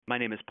My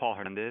name is Paul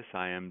Hernandez.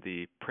 I am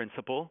the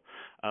principal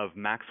of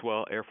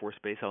Maxwell Air Force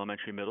Base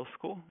Elementary Middle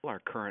School. Our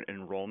current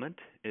enrollment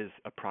is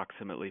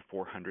approximately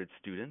 400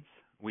 students.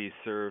 We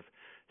serve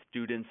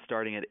students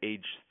starting at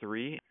age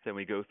 3, then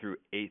we go through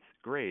 8th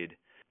grade.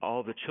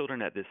 All the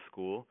children at this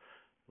school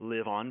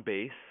live on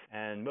base,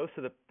 and most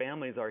of the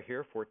families are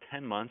here for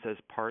 10 months as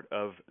part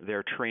of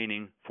their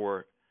training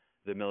for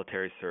the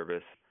military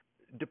service.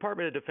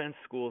 Department of Defense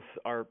schools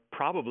are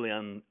probably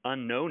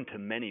unknown to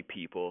many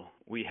people.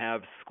 We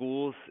have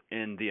schools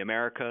in the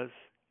Americas,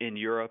 in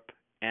Europe,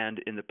 and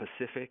in the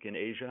Pacific, in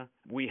Asia.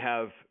 We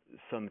have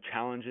some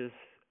challenges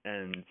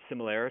and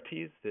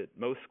similarities that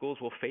most schools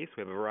will face. We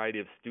have a variety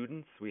of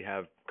students. We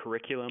have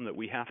curriculum that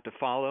we have to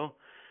follow.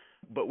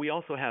 But we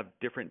also have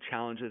different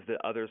challenges that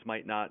others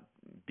might not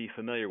be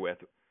familiar with.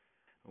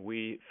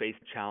 We face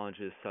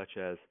challenges such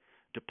as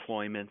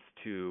deployments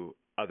to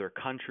other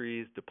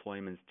countries,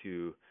 deployments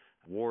to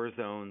war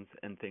zones,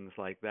 and things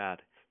like that.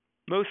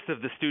 Most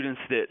of the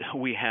students that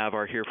we have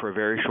are here for a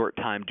very short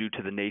time due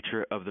to the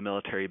nature of the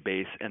military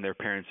base and their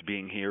parents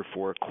being here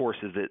for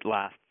courses that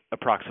last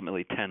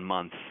approximately 10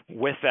 months.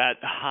 With that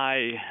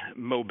high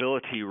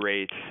mobility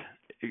rate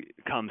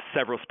comes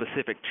several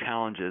specific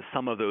challenges.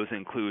 Some of those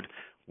include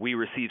we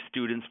receive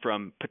students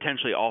from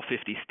potentially all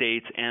 50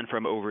 states and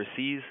from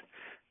overseas.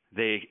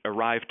 They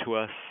arrive to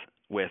us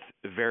with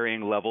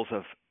varying levels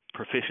of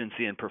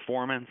proficiency and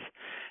performance,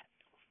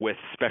 with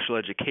special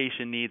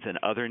education needs and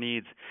other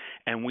needs,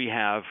 and we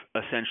have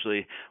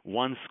essentially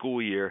one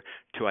school year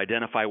to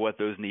identify what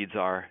those needs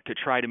are, to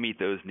try to meet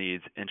those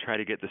needs, and try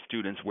to get the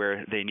students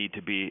where they need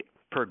to be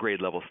per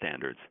grade level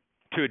standards.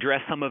 To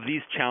address some of these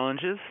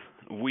challenges,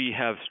 we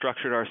have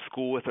structured our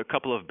school with a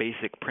couple of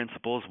basic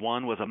principles.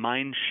 One was a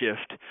mind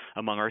shift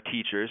among our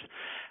teachers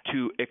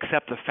to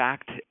accept the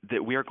fact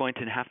that we are going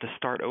to have to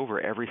start over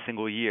every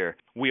single year.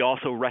 We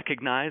also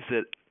recognize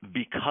that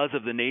because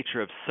of the nature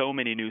of so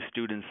many new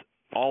students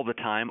all the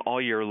time,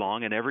 all year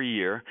long, and every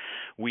year,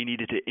 we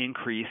needed to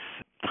increase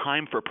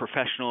time for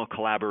professional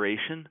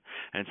collaboration,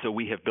 and so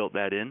we have built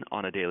that in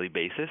on a daily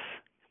basis.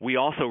 We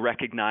also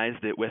recognize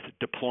that with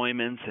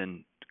deployments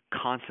and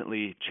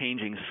constantly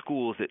changing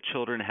schools, that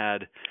children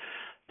had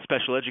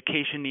special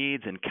education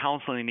needs and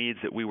counseling needs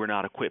that we were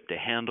not equipped to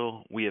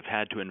handle. We have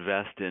had to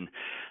invest in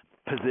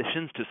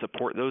positions to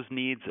support those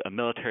needs, a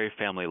military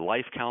family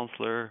life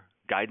counselor,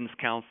 guidance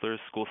counselors,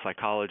 school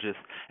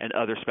psychologists, and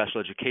other special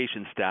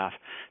education staff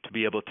to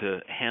be able to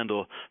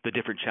handle the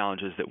different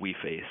challenges that we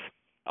face.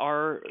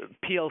 Our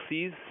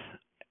PLCs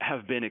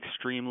have been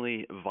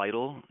extremely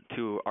vital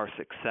to our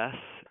success.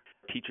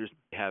 Teachers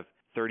have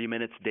 30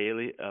 minutes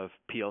daily of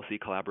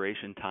PLC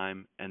collaboration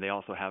time, and they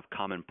also have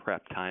common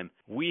prep time.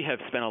 We have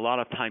spent a lot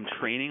of time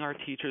training our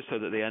teachers so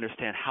that they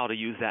understand how to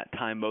use that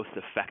time most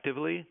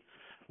effectively.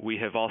 We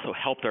have also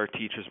helped our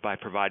teachers by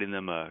providing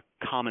them a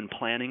common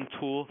planning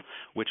tool,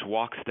 which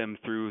walks them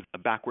through a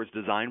backwards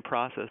design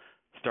process,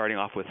 starting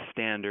off with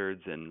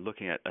standards and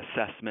looking at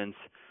assessments,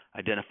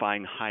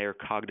 identifying higher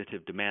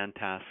cognitive demand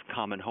tasks,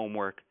 common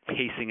homework,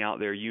 pacing out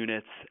their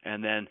units,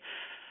 and then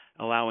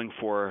allowing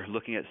for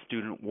looking at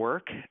student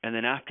work. And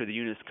then after the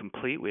unit is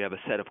complete, we have a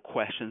set of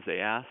questions they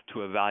ask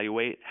to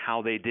evaluate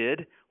how they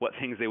did, what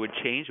things they would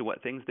change, and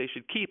what things they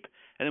should keep.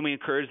 And then we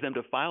encourage them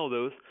to file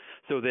those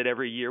so that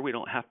every year we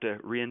don't have to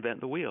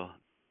reinvent the wheel.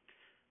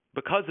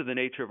 Because of the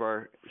nature of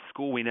our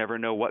school, we never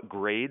know what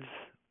grades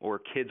or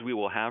kids we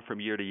will have from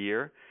year to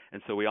year,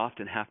 and so we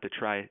often have to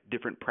try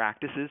different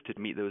practices to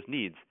meet those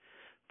needs.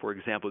 For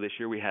example, this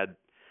year we had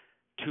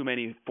too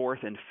many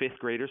 4th and 5th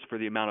graders for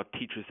the amount of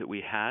teachers that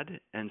we had,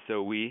 and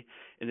so we,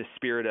 in the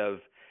spirit of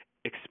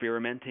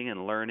experimenting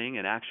and learning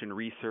and action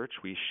research,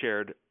 we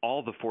shared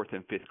all the 4th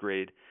and 5th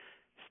grade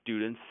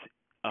students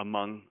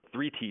among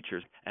 3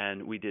 teachers,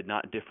 and we did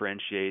not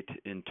differentiate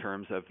in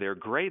terms of their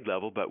grade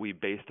level, but we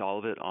based all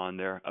of it on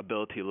their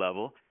ability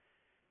level.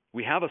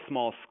 We have a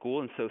small school,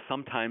 and so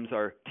sometimes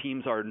our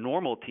teams are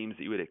normal teams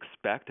that you would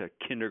expect, a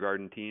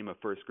kindergarten team, a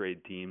first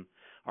grade team.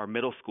 Our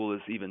middle school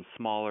is even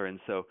smaller, and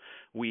so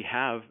we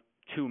have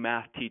 2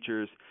 math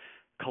teachers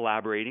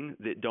collaborating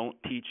that don't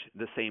teach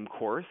the same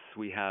course.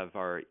 We have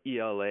our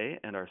ELA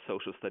and our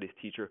social studies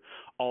teacher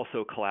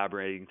also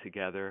collaborating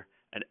together,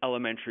 an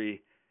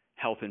elementary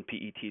health and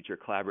PE teacher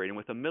collaborating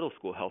with a middle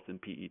school health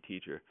and PE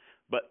teacher.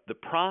 But the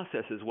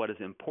process is what is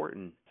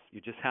important.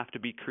 You just have to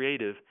be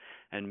creative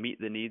and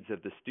meet the needs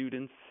of the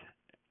students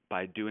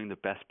by doing the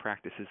best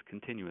practices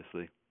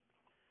continuously.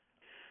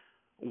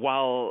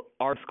 While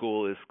our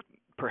school is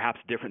perhaps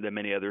different than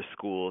many other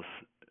schools,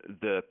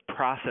 the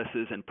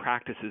processes and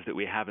practices that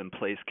we have in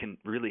place can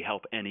really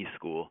help any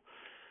school.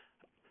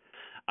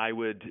 I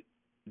would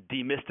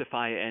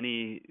demystify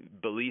any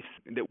beliefs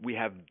that we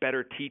have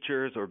better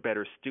teachers or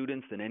better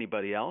students than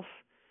anybody else.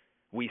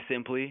 We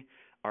simply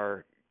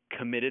are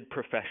committed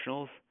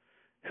professionals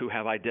who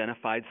have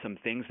identified some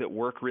things that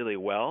work really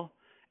well,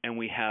 and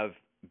we have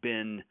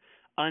been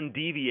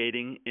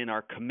undeviating in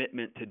our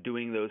commitment to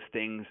doing those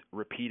things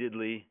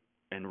repeatedly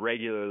and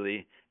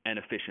regularly and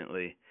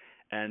efficiently.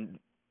 And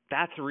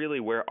that's really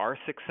where our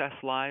success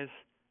lies.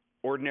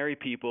 Ordinary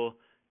people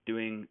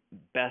doing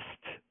best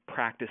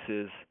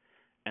practices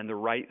and the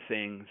right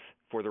things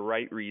for the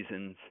right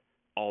reasons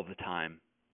all the time.